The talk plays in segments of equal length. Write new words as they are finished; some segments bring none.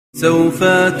سوف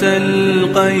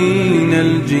تلقين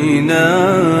الجنان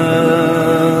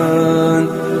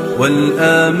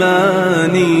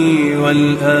والآماني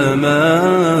والآمان،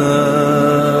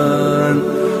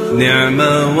 نعم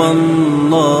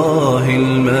والله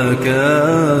المكان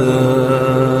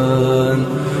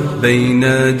بين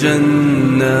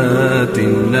جنات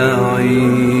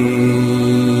النعيم،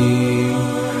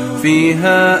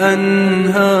 فيها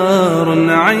أنهار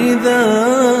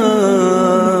عذاب،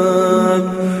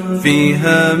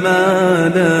 فيها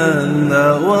ما لذ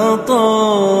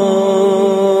وطاب،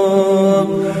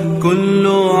 كل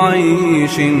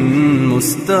عيش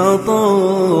مستطاب،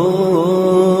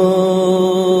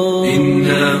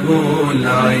 إنه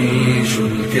العيش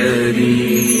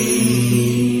الكريم.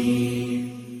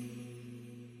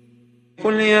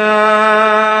 قل يا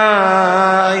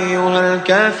أيها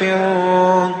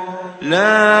الكافرون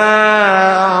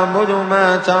لا أعبد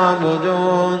ما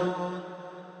تعبدون.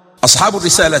 أصحاب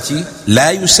الرسالة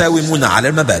لا يساومون على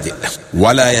المبادئ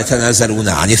ولا يتنازلون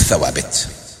عن الثوابت.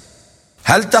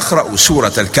 هل تقرأ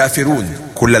سورة الكافرون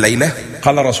كل ليلة؟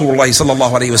 قال رسول الله صلى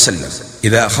الله عليه وسلم: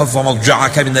 إذا أخذت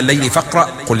مضجعك من الليل فاقرأ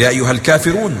قل يا أيها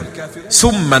الكافرون،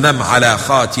 ثم نم على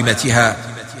خاتمتها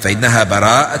فإنها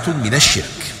براءة من الشرك.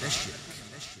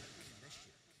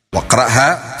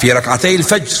 واقرأها في ركعتي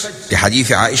الفجر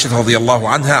لحديث عائشة رضي الله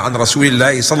عنها عن رسول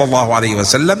الله صلى الله عليه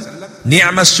وسلم: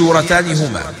 نعم السورتان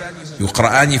هما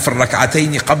يقرآن في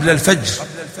الركعتين قبل الفجر،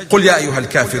 قل يا أيها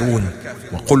الكافرون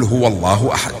وقل هو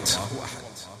الله أحد.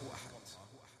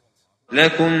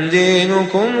 لكم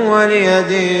دينكم ولي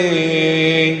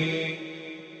دين.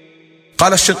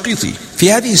 قال الشنقيطي: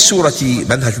 في هذه السورة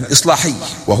منهج إصلاحي،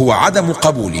 وهو عدم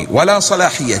قبول ولا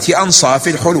صلاحية أنصاف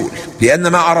الحلول، لأن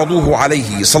ما عرضوه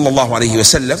عليه صلى الله عليه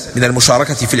وسلم من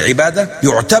المشاركة في العبادة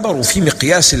يعتبر في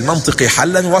مقياس المنطق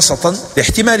حلا وسطا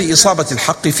لاحتمال إصابة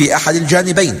الحق في أحد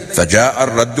الجانبين، فجاء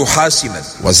الرد حاسما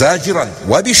وزاجرا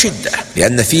وبشدة،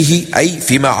 لأن فيه أي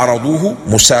فيما عرضوه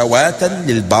مساواة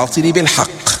للباطل بالحق،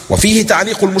 وفيه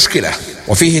تعليق المشكلة،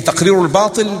 وفيه تقرير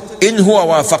الباطل إن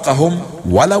هو وافقهم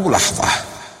ولو لحظة.